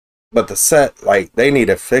But the set, like, they need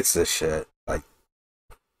to fix this shit. Like,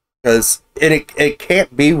 because it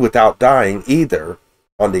can't be without dying either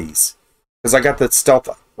on these. Because I got the stealth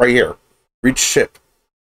right here. Reach ship.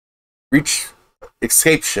 Reach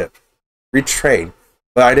escape ship. Reach train.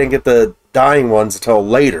 But I didn't get the dying ones until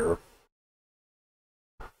later.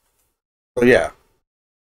 So yeah.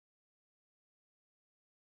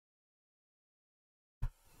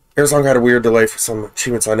 Arizona had a weird delay for some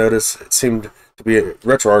achievements I noticed. It seemed to be a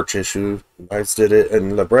RetroArch issue. Knights did it,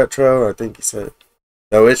 and Libretro, I think he said.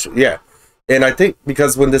 No issue, yeah. And I think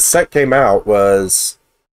because when this set came out was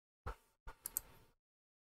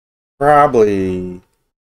probably,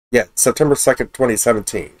 yeah, September 2nd,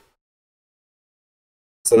 2017.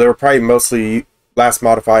 So they were probably mostly last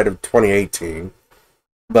modified of 2018.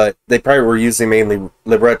 But they probably were using mainly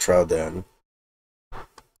Libretro then.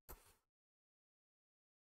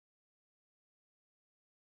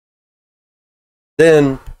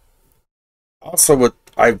 Then, also what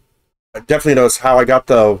I definitely noticed how I got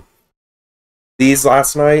these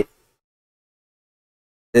last night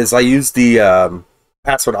is I used the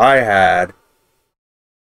password I had,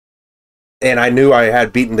 and I knew I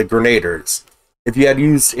had beaten the Grenaders. If you had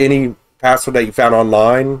used any password that you found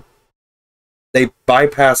online, they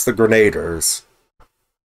bypass the Grenaders,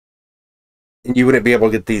 and you wouldn't be able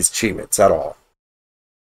to get these achievements at all.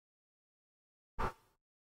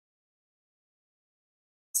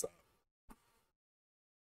 So.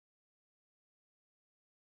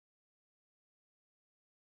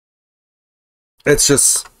 It's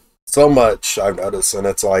just so much I've noticed, and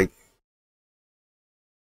it's like,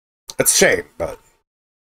 it's a shame, but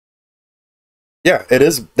yeah, it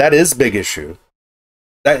is. That is a big issue.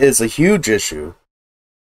 That is a huge issue.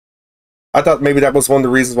 I thought maybe that was one of the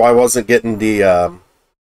reasons why I wasn't getting the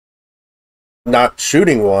not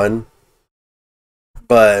shooting one,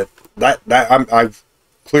 but I've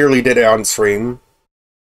clearly did it on stream.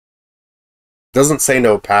 Doesn't say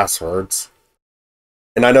no passwords,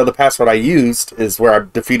 and I know the password I used is where I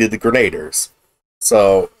defeated the Grenaders.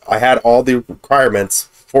 So I had all the requirements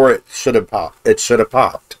for it. Should have popped. It should have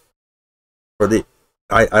popped. For the,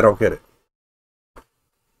 I don't get it.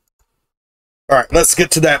 All right, let's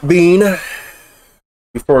get to that bean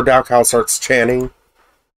before Dalcow starts chanting.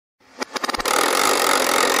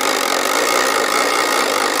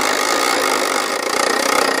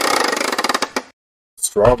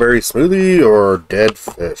 Strawberry smoothie or dead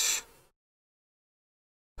fish?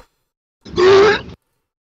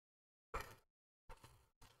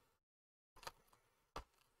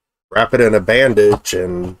 Wrap it in a bandage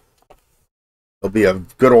and it'll be a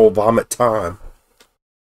good old vomit time.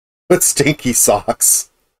 With stinky socks.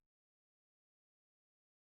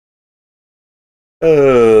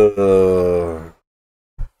 Once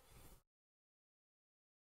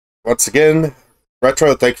again,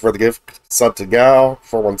 Retro, thank you for the gift. Sub to Gal,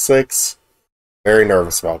 416. Very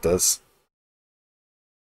nervous about this.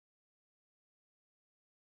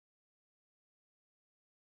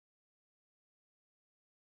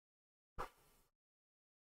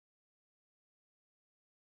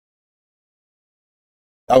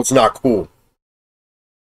 That was not cool.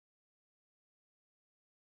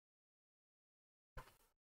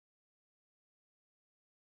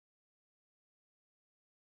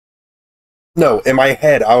 No, in my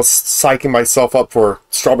head, I was psyching myself up for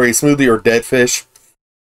strawberry smoothie or dead fish.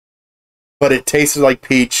 But it tasted like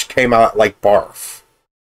peach, came out like barf.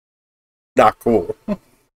 Not cool.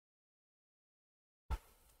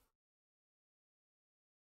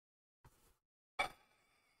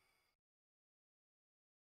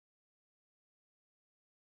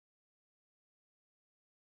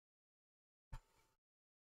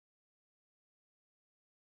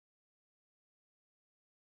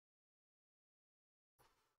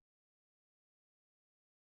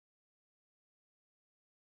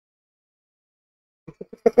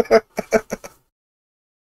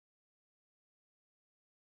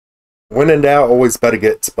 When in doubt, always better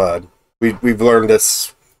get Spud. We've learned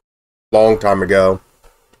this long time ago.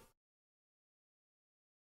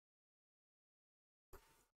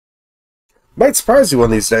 Might surprise you one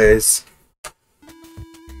of these days.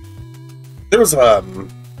 There was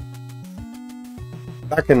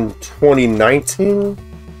back in 2019.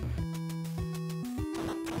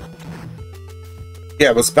 Yeah,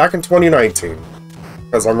 it was back in 2019.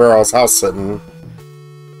 Because I remember I was house sitting.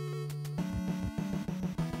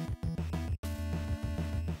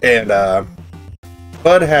 And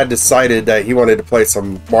Bud had decided that he wanted to play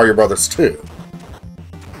some Mario Brothers 2.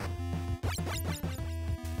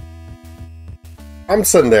 I'm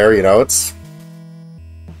sitting there, you know, it's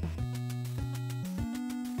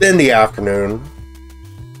in the afternoon.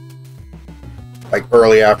 like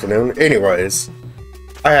early afternoon. Anyways,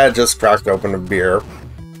 I had just cracked open a beer.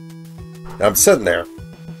 And I'm sitting there.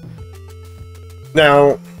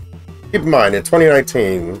 Now, keep in mind, in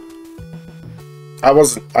 2019,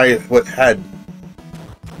 I had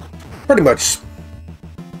pretty much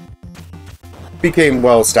became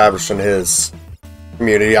well established in his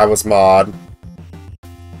community. I was mod.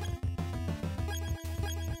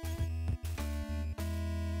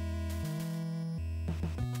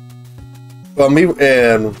 Well, me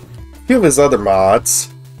and a few of his other mods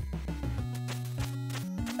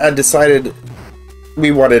had decided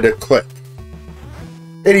we wanted to click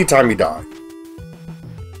anytime he died.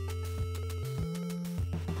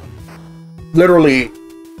 Literally,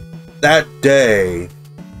 that day,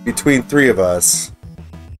 between three of us,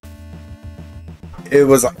 it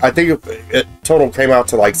was, I think it total came out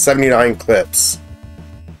to like 79 clips,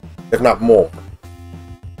 if not more,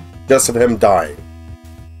 just of him dying.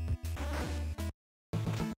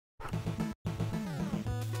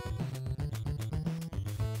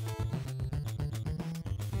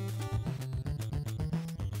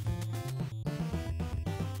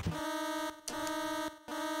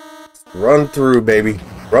 Run through, baby.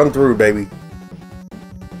 Run through, baby.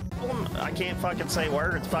 I can't fucking say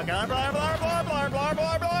words. Fucking blah blah blah blah blah blah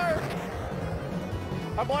blah blah.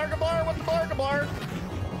 A blar blar with the blar blar.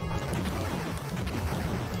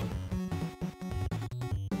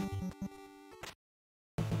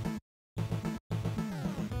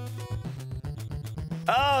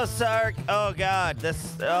 Oh, Sark. Oh God.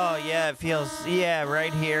 This. Oh yeah. It feels. Yeah,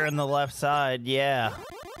 right here on the left side. Yeah.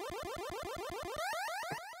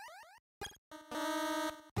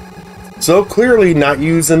 So clearly not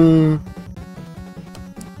using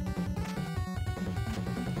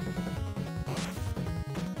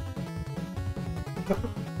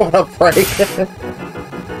what up, Frank?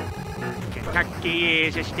 Kentucky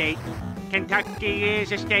is a state. Kentucky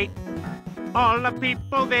is a state. All the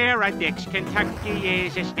people there are dicks. Kentucky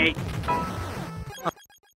is a state.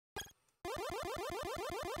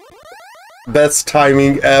 Best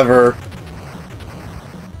timing ever.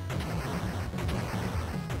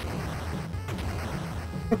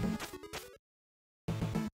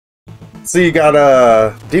 So you got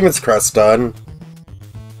Demon's Crest done.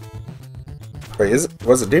 Wait,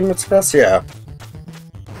 was it Demon's Crest? Yeah.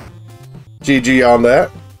 GG on that.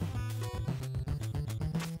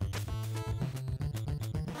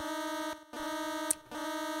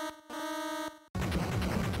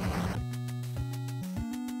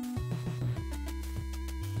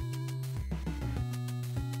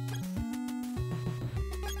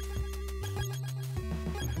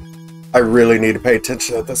 I really need to pay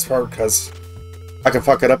attention at this part because I can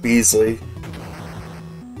fuck it up easily.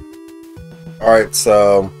 Alright,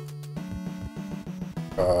 so...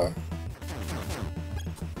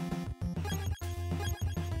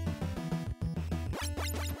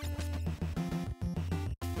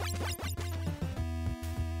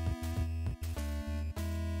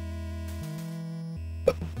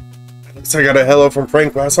 So I got a hello from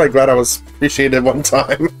Frank last night. Glad I was appreciated one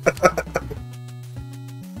time.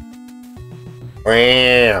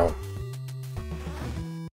 Wow.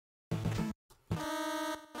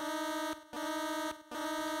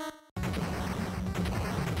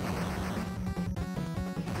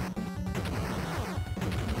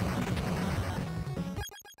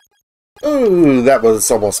 Ooh, that was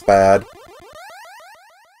almost bad.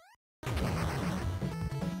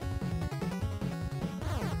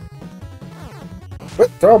 Quit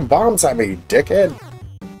throwing bombs at me, dickhead.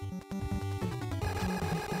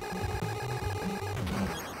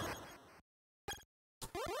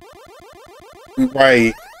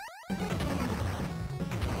 Right.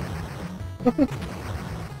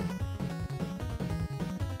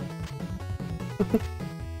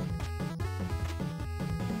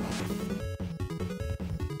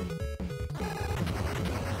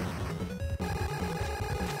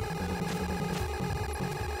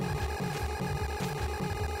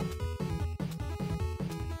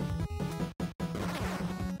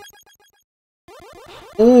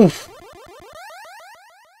 Oof.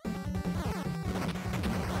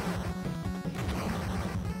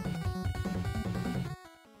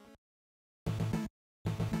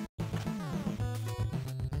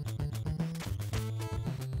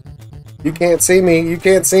 You can't see me. You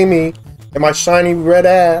can't see me. And my shiny red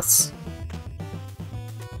ass.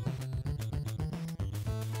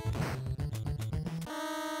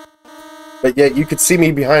 But yet you could see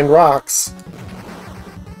me behind rocks.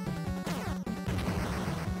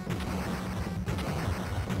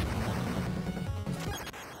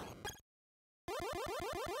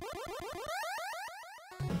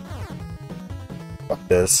 Fuck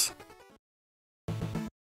this.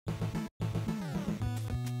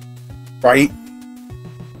 Right?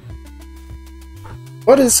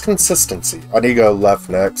 What is consistency? I need to go left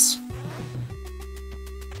next.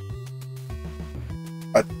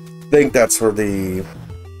 I think that's where the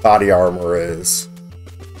body armor is.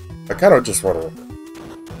 I kind of just want to...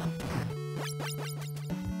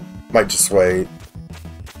 Might just wait.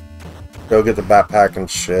 Go get the backpack and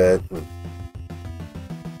shit.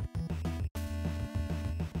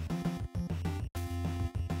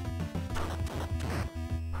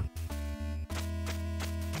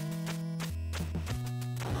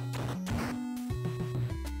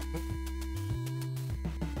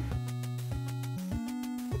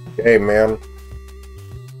 Hey, man.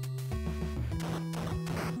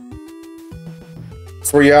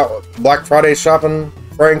 So were you out Black Friday shopping,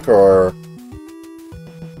 Frank, or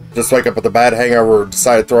just wake up with a bad hangover,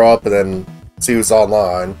 decide to throw up, and then see who's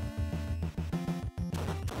online?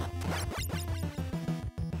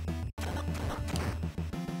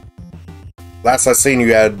 Last I seen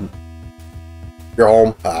you had your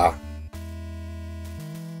home.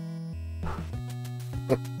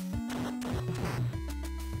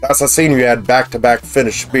 Last I seen you had back-to-back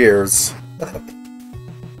finished beers.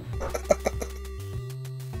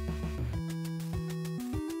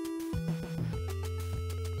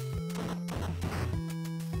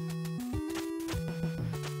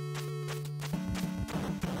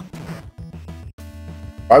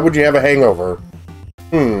 Why would you have a hangover?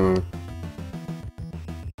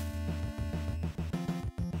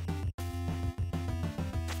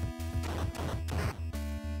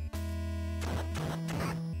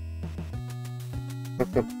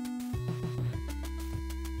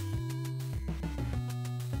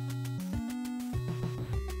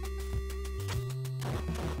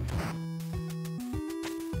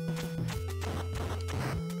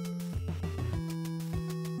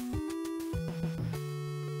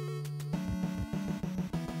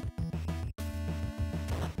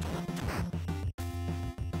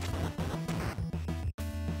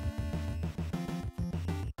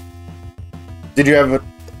 Did you have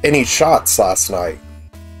any shots last night?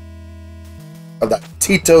 Of that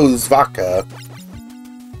Tito's vodka?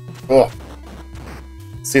 Oh.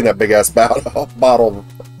 Seen that big ass bottle.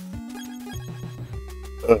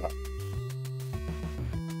 Ugh.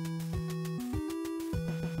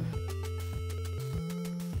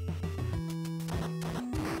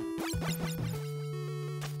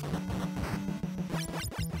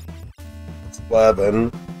 It's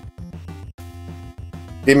 11.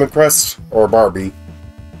 Demon Crest or Barbie?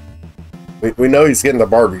 We know he's getting the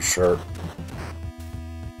Barbie shirt.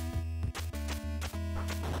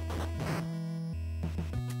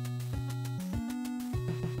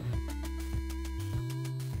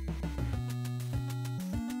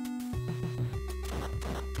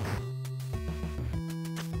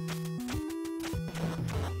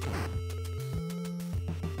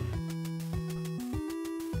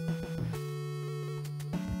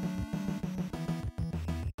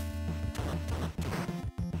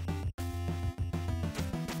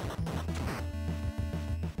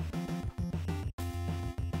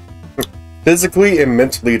 Physically and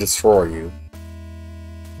mentally destroy you.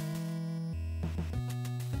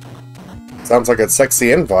 Sounds like a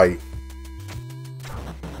sexy invite.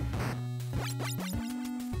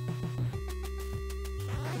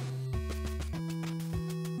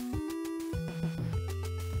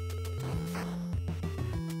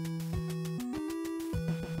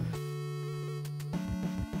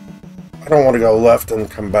 I don't want to go left and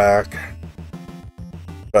come back.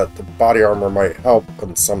 But the body armor might help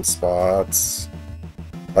in some spots.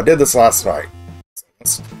 I did this last night.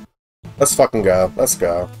 Let's fucking go. Let's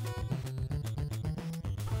go.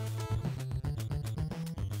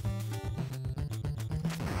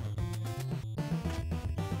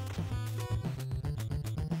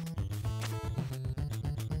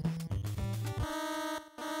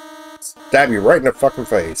 Stab you right in the fucking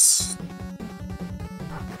face.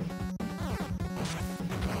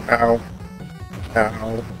 Ow.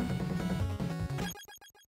 Ow.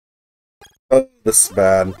 Oh, this is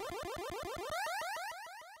bad.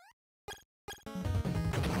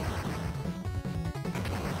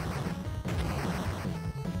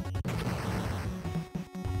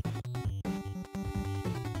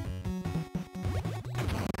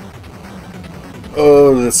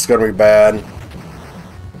 Oh, this is gonna be bad.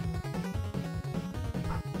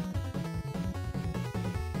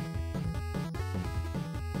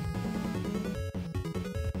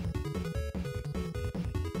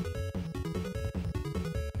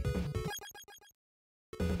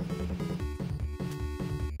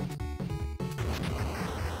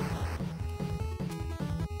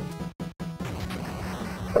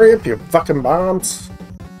 Hurry up, you fucking bombs.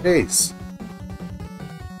 Jeez.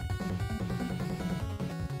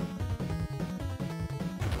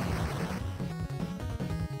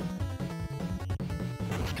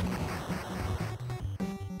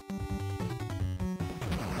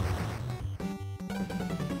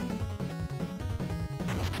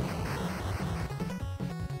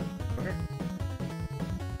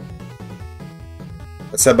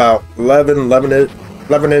 It's about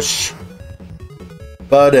 11-ish.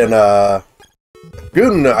 Bud and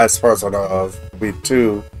Goon, as far as I know of, we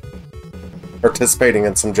too participating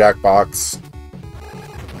in some Jackbox.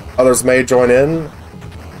 Others may join in.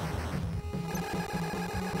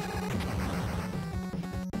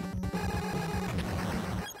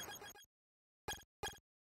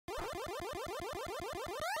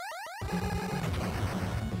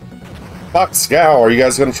 Fox Scow, are you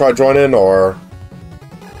guys gonna try join in or?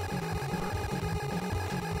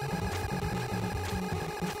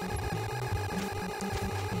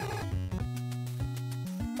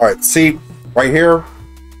 Alright, see, right here,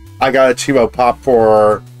 I got a Chivo Pop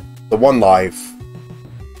for the 1 life.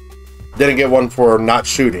 Didn't get one for not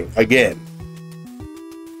shooting, again.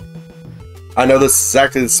 I know this is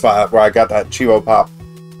exactly the spot where I got that Chivo Pop.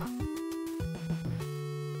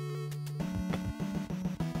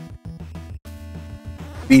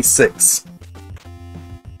 B6.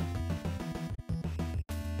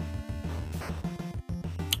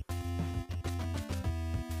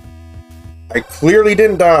 I clearly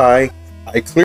didn't die. I clearly